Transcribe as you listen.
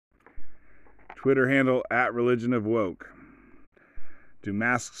Twitter handle @religionofwoke. Do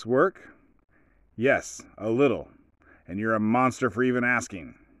masks work? Yes, a little. And you're a monster for even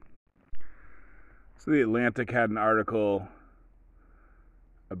asking. So the Atlantic had an article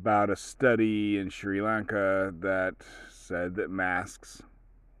about a study in Sri Lanka that said that masks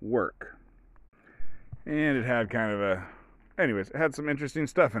work. And it had kind of it had some interesting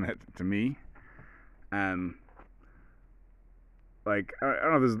stuff in it to me. And I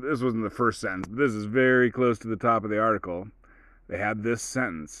don't know if this wasn't the first sentence, but this is very close to the top of the article. They had this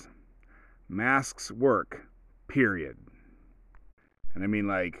sentence: masks work, period. And I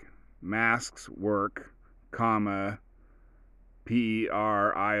mean masks work, comma,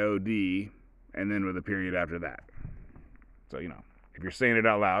 PERIOD, and then with a period after that. So, if you're saying it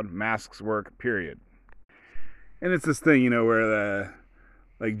out loud, masks work, period. And it's this thing, where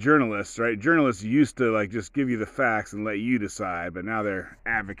journalists, right? Journalists used to just give you the facts and let you decide, but now they're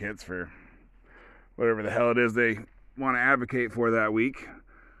advocates for whatever the hell it is they want to advocate for that week.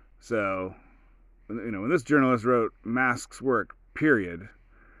 So, when this journalist wrote masks work, period,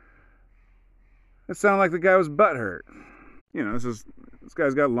 it sounded like the guy was butthurt. This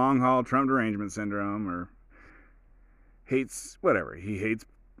guy's got long haul Trump derangement syndrome, or hates whatever. He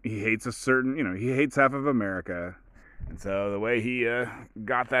hates a certain, he hates half of America. And so the way he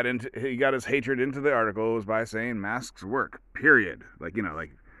got his hatred into the article was by saying masks work, period.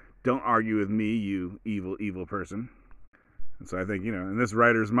 Don't argue with me, you evil, evil person. And so I think, in this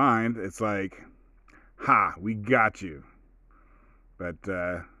writer's mind, it's like, ha, we got you. But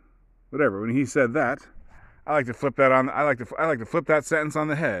whatever. When he said that, I like to flip that on. I like to flip that sentence on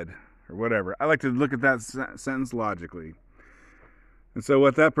the head, or whatever. I like to look at that sentence logically. And so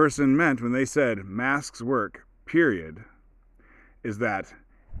what that person meant when they said masks work, period, is that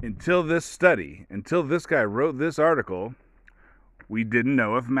until this guy wrote this article, we didn't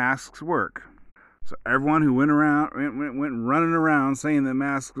know if masks work. So everyone who went running around saying that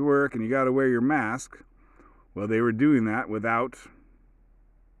masks work and you got to wear your mask, well, they were doing that without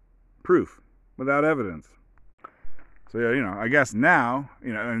proof, without evidence. So, I guess now,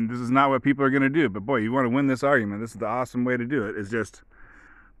 and this is not what people are going to do, but boy, you want to win this argument, this is the awesome way to do it, is just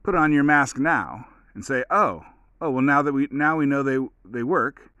put on your mask now and say, oh, well, now we know they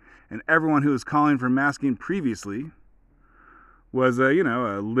work, and everyone who was calling for masking previously was a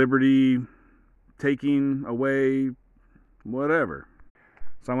liberty taking away whatever.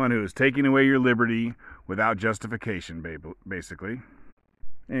 Someone who is taking away your liberty without justification, basically.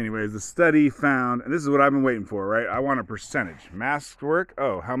 Anyways, the study found, and this is what I've been waiting for, right? I want a percentage. Masks work?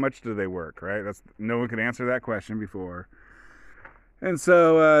 Oh, how much do they work, right? No one could answer that question before. And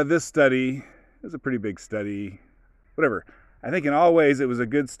so this study is a pretty big study. Whatever. I think in all ways it was a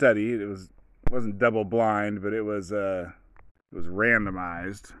good study. It wasn't double blind, but it was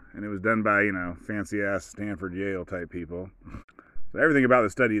randomized, and it was done by, fancy ass Stanford, Yale type people. So everything about the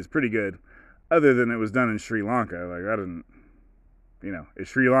study is pretty good, other than it was done in Sri Lanka. I didn't. Is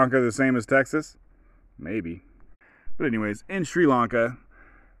Sri Lanka the same as Texas? Maybe. But anyways, in Sri Lanka,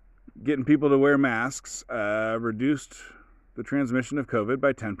 getting people to wear masks reduced the transmission of COVID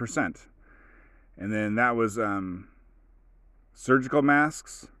by 10%. And then that was surgical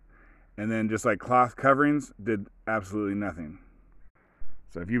masks, and then just cloth coverings did absolutely nothing.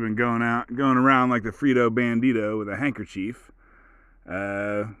 So if you've been going around like the Frito Bandito with a handkerchief,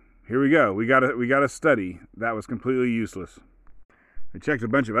 here we go. We got a study that was completely useless. They checked a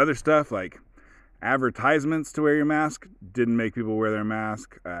bunch of other stuff, like advertisements to wear your mask, didn't make people wear their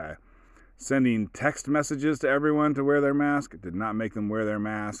mask. Sending text messages to everyone to wear their mask did not make them wear their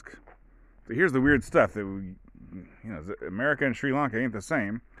mask. So here's the weird stuff that America and Sri Lanka ain't the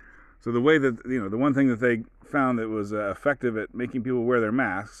same. So the way that, the one thing that they found that was effective at making people wear their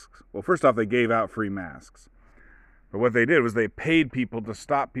masks, well, first off, they gave out free masks. But what they did was they paid people to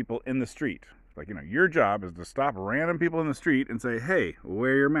stop people in the street. Your job is to stop random people in the street and say, hey,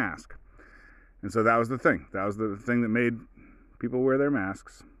 wear your mask. And so that was the thing. That was the thing that made people wear their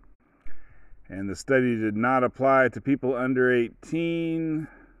masks. And the study did not apply to people under 18.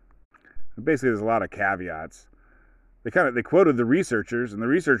 Basically, there's a lot of caveats. They quoted the researchers, and the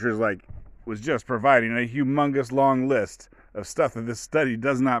researchers was just providing a humongous long list of stuff that this study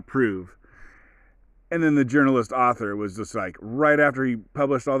does not prove. And then the journalist author was just right after he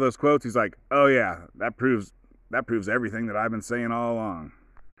published all those quotes, he's like, oh yeah, that proves everything that I've been saying all along.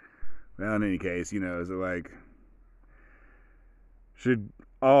 Well, in any case, is it should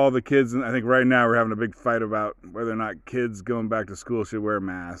all the kids, I think right now we're having a big fight about whether or not kids going back to school should wear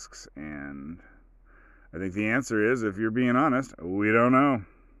masks. And I think the answer is, if you're being honest, we don't know.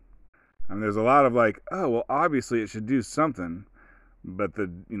 There's a lot of oh, well, obviously it should do something. But the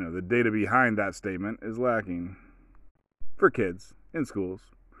data behind that statement is lacking for kids in schools.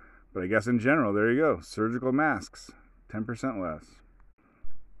 But I guess in general, there you go. Surgical masks, 10% less.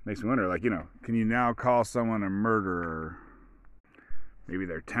 Makes me wonder, can you now call someone a murderer? Maybe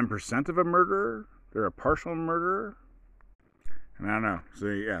they're 10% of a murderer? They're a partial murderer? And I don't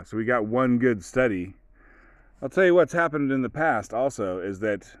know. So we got one good study. I'll tell you what's happened in the past also is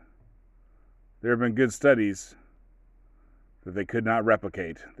that there have been good studies that they could not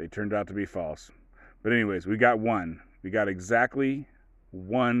replicate. They turned out to be false. But anyways, we got one. We got exactly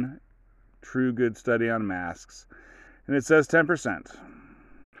one true good study on masks. And it says 10%.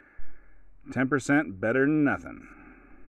 10% better than nothing.